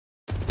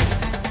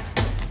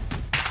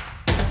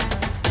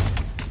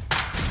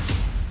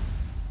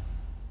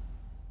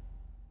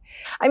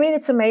I mean,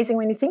 it's amazing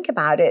when you think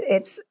about it.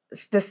 It's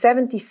the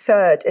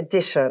 73rd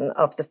edition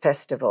of the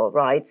festival,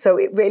 right? So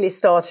it really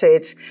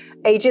started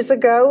ages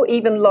ago,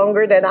 even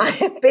longer than I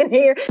have been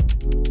here.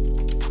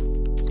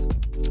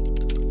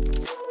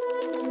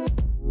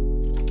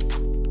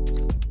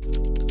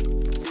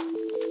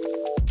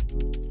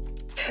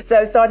 So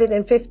I started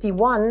in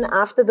 51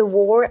 after the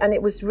war, and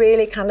it was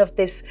really kind of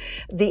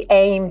the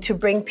aim to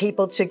bring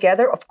people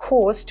together, of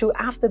course, to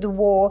after the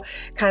war,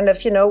 kind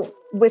of, you know,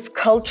 with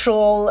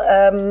cultural,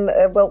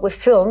 with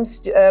films,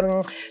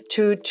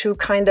 to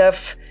kind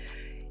of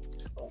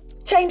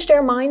change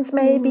their minds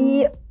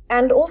maybe,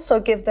 and also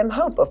give them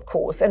hope, of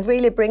course, and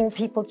really bring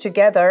people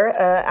together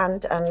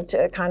and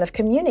kind of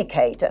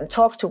communicate and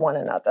talk to one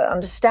another,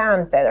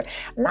 understand better.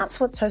 And that's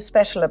what's so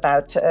special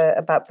about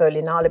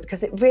Berlinale,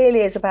 because it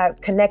really is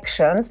about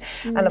connections.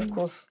 And of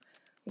course,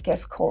 I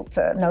guess Colt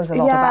knows a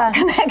lot about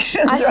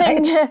connections,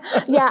 right?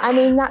 I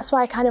mean, that's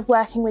why kind of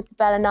working with the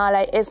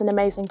Berlinale is an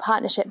amazing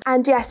partnership.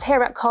 And yes,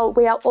 here at Colt,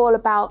 we are all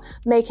about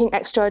making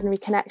extraordinary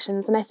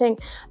connections. And I think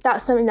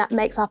that's something that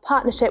makes our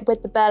partnership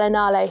with the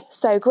Berlinale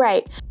so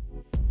great.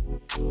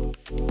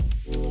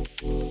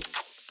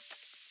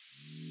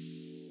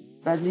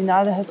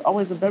 Berlinale has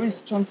always a very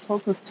strong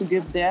focus to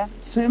give their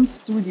film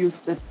studios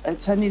that are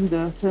attending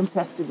the film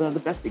festival the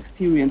best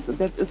experience, and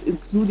that is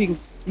including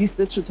these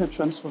digital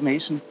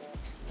transformation.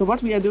 So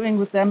what we are doing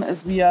with them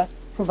is we are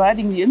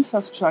providing the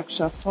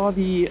infrastructure for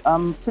the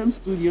film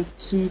studios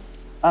to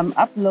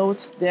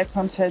upload their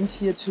content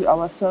here to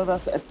our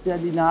servers at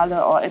Berlinale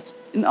or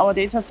in our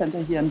data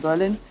center here in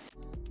Berlin.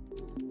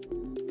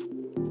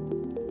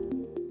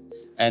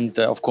 And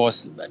of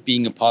course,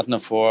 being a partner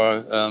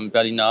for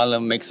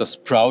Berlinale makes us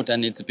proud,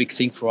 and it's a big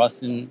thing for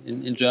us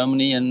in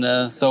Germany.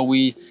 And so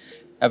we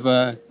have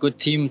a good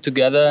team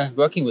together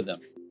working with them.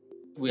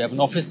 We have an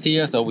office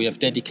here, so we have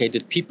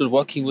dedicated people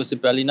working with the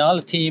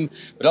Berlinale team,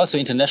 but also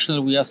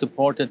international we are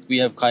supported. We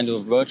have kind of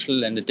a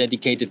virtual and a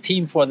dedicated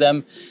team for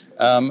them.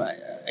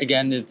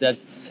 Again,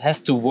 that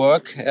has to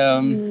work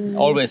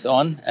always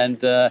on.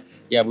 And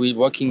we're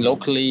working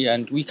locally,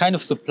 and we kind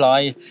of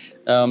supply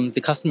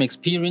the customer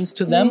experience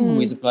to them.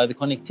 We supply the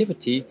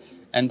connectivity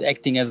and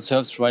acting as a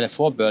service provider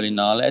for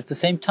Berlinale. At the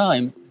same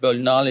time,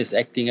 Berlinale is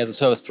acting as a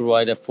service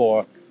provider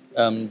for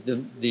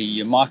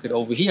the market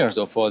over here.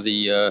 So for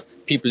the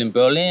people in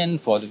Berlin,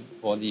 for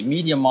the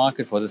media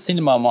market, for the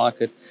cinema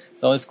market.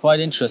 So it's quite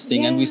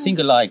interesting, and we think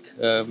alike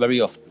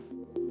very often.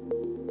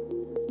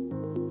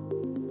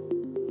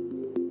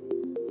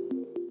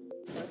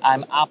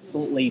 I'm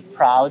absolutely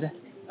proud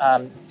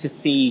to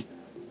see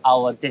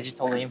our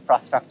digital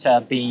infrastructure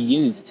being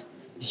used.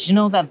 Did you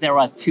know that there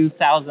are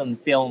 2,000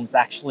 films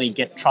actually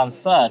get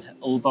transferred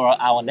over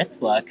our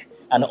network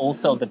and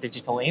also the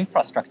digital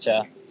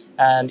infrastructure?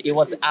 And it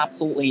was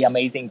absolutely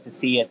amazing to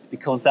see it,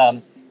 because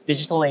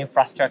digital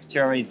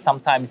infrastructure is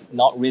sometimes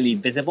not really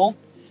visible,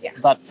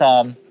 but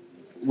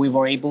we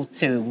were able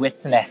to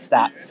witness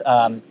that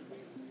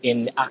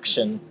in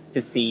action,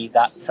 to see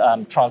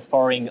that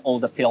transferring all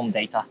the film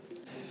data.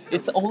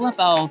 It's all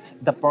about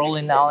the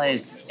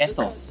Berlinale's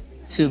ethos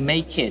to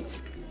make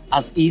it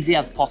as easy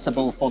as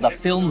possible for the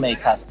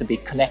filmmakers to be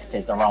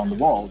connected around the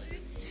world.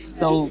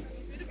 So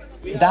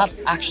that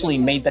actually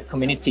made the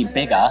community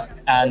bigger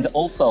and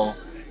also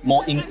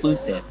more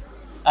inclusive.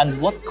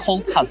 And what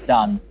Colt has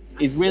done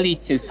is really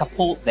to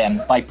support them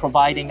by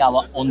providing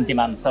our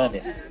on-demand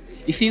service.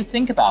 If you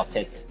think about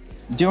it,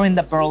 during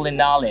the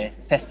Berlinale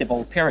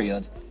festival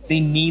period, they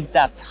need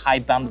that high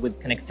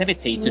bandwidth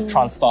connectivity to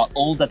transfer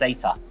all the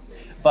data.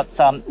 But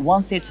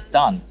once it's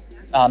done,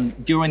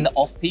 during the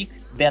off-peak,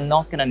 they're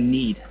not going to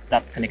need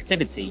that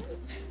connectivity.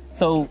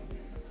 So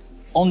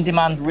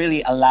on-demand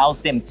really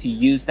allows them to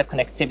use the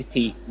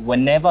connectivity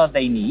whenever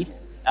they need,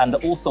 and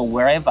also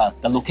wherever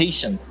the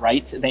locations,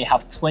 right? They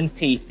have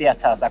 20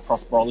 theaters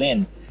across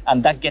Berlin,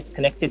 and that gets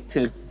connected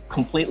to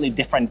completely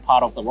different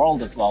part of the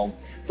world as well.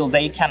 So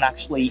they can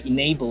actually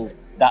enable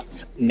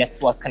that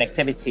network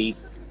connectivity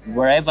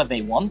wherever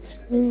they want,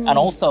 and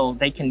also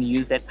they can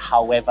use it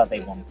however they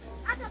want.